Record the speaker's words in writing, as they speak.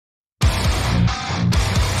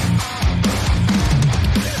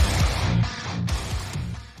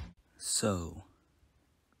So,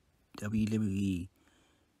 WWE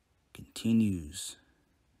continues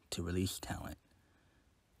to release talent,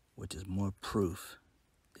 which is more proof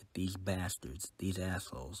that these bastards, these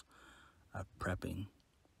assholes, are prepping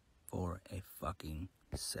for a fucking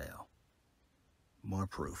sale. More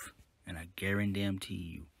proof. And I guarantee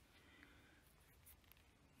you,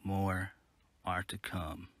 more are to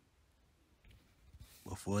come.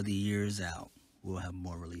 Before the year is out, we'll have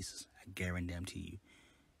more releases. I guarantee you.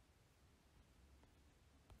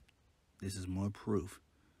 This is more proof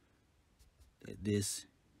that this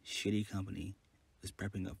shitty company is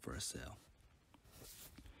prepping up for a sale.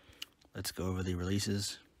 Let's go over the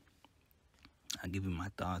releases. I'll give you my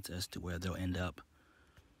thoughts as to where they'll end up.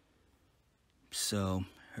 So,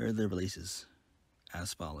 here are the releases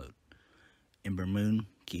as followed. Ember Moon,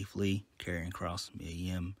 Keith Lee, Karrion, Kross, Mia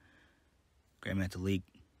Yim, Grandmaster Leak,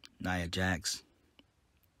 Nia Jax,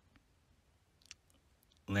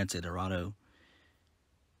 Lance Dorado,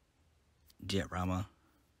 Jet Rama,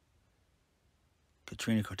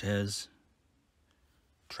 Katrina Cortez,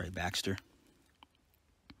 Trey Baxter,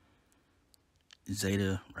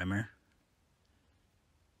 Zeta Remer,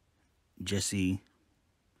 Jesse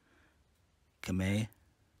Kamei,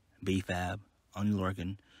 B-Fab, Oni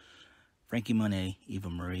Lorcan, Frankie Monet, Eva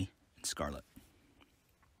Marie, and Scarlett.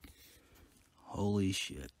 Holy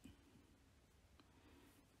shit.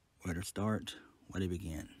 Where to start? Where to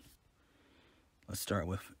begin? Let's start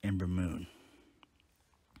with Ember Moon.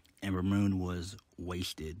 Ember Moon was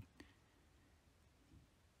wasted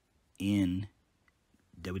in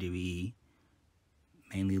WWE,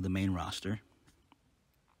 mainly the main roster.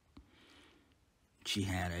 She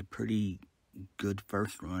had a pretty good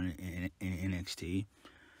first run in NXT.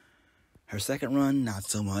 Her second run, not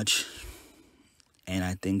so much. And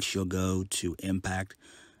I think she'll go to Impact.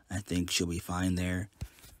 I think she'll be fine there.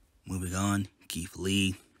 Moving on, Keith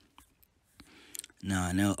Lee. Now,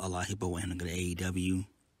 I know a lot of people want him to go to AEW.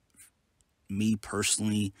 Me,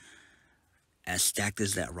 personally, as stacked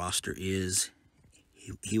as that roster is,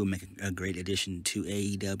 he would make a great addition to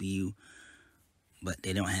AEW. But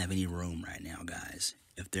they don't have any room right now, guys.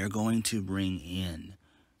 If they're going to bring in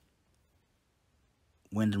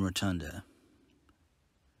Wyndham Rotunda,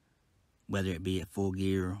 whether it be at Full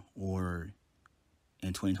Gear or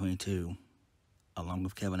in 2022, along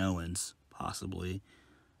with Kevin Owens, possibly,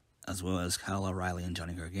 as well as Kyle O'Reilly and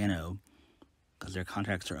Johnny Gargano, because their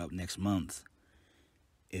contracts are up next month.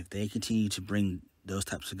 If they continue to bring those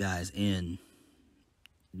types of guys in,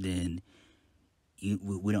 then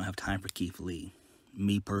we don't have time for Keith Lee.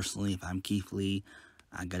 Me personally, if I'm Keith Lee,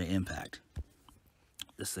 I got an Impact.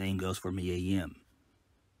 The same goes for Mia Yim.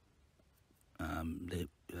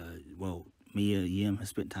 Mia Yim has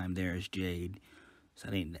spent time there as Jade, so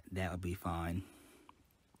I think that would be fine.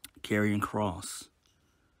 Karrion Kross.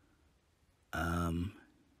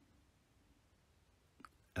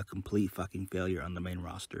 A complete fucking failure on the main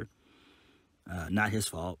roster. Not his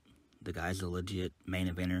fault. The guy's a legit main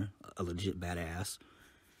eventer, a legit badass.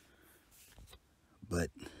 But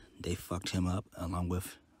they fucked him up along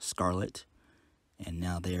with Scarlett. And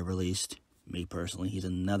now they have released, me personally, he's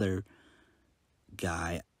another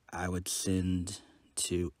guy I would send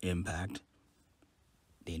to Impact.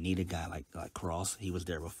 They need a guy like Kross. He was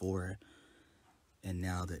there before. And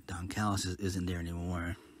now that Don Callis isn't there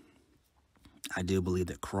anymore, I do believe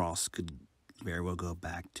that Kross could very well go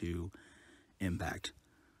back to Impact.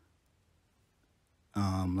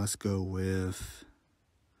 Let's go with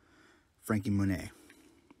Frankie Monet,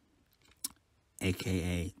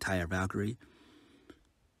 a.k.a. Taya Valkyrie.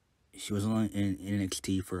 She was on in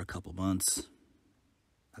NXT for a couple months.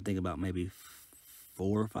 I think about maybe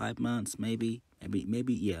 4 or 5 months, maybe 4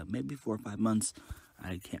 or 5 months.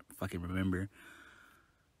 I can't fucking remember.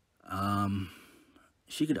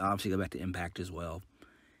 She could obviously go back to Impact as well.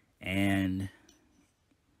 And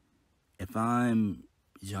if I'm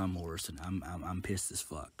John Morrison, I'm pissed as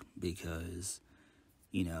fuck because,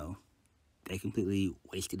 you know, they completely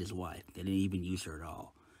wasted his wife. They didn't even use her at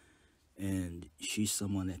all. And she's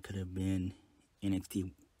someone that could have been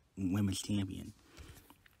NXT Women's Champion.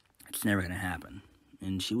 It's never going to happen.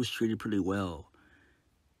 And she was treated pretty well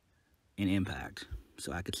in Impact.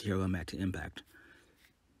 So I could see her going back to Impact.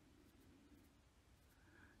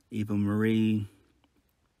 Eva Marie,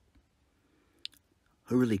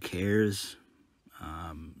 who really cares?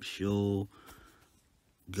 She'll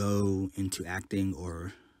go into acting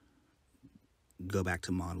or go back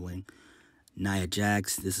to modeling. Nia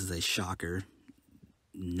Jax, this is a shocker.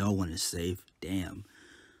 No one is safe. Damn.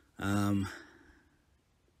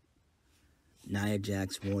 Nia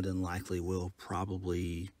Jax more than likely will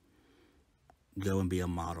probably go and be a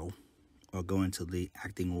model or go into the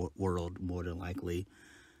acting world more than likely.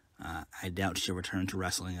 I doubt she'll return to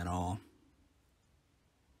wrestling at all.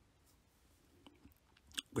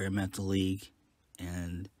 Grandmaster League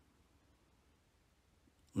and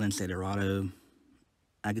Lindsay Dorado,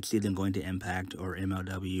 I could see them going to Impact or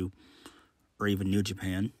MLW or even New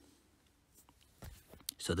Japan.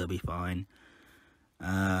 So they'll be fine.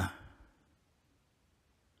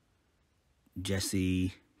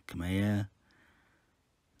 Jessie Kamea,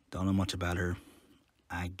 don't know much about her.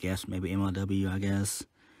 I guess maybe MLW, I guess.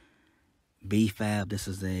 B-Fab, this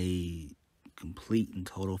is a complete and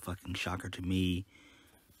total fucking shocker to me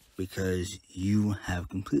because you have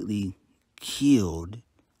completely killed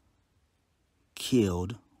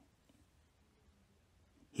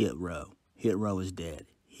Hit Row. Hit Row is dead.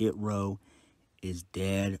 Hit Row is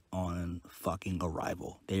dead on fucking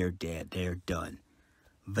arrival. They are dead. They are done.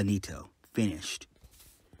 Finito. Finished.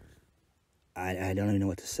 I don't even know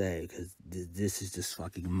what to say because this is just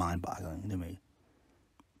fucking mind-boggling to me.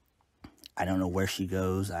 I don't know where she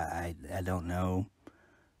goes. I don't know.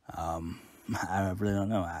 I really don't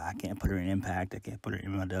know. I can't put her in Impact. I can't put her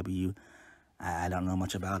in MLW. I don't know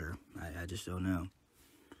much about her. I just don't know.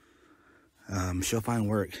 She'll find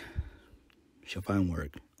work. She'll find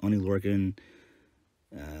work. Only Lorcan,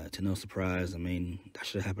 to no surprise. I mean, that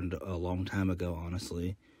should have happened a long time ago,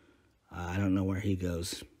 honestly. I don't know where he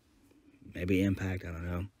goes. Maybe Impact, I don't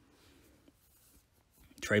know.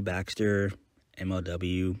 Trey Baxter,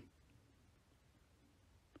 MLW.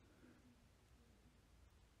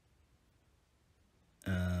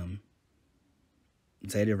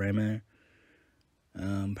 Zeta Raymer,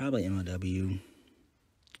 probably MLW.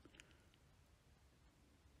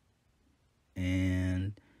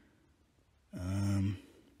 And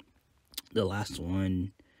the last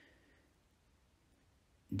one,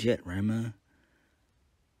 Jet Rama,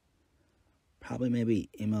 probably maybe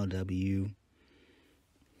MLW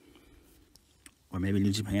or maybe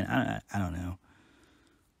New Japan. I don't know.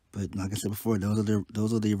 But like I said before, those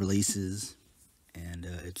are the releases, and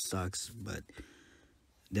it sucks, but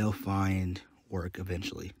they'll find work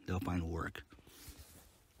eventually. They'll find work.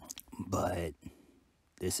 But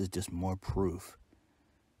this is just more proof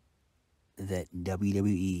that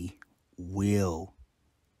WWE will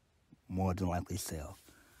more than likely sell.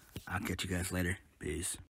 I'll catch you guys later.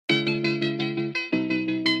 Peace.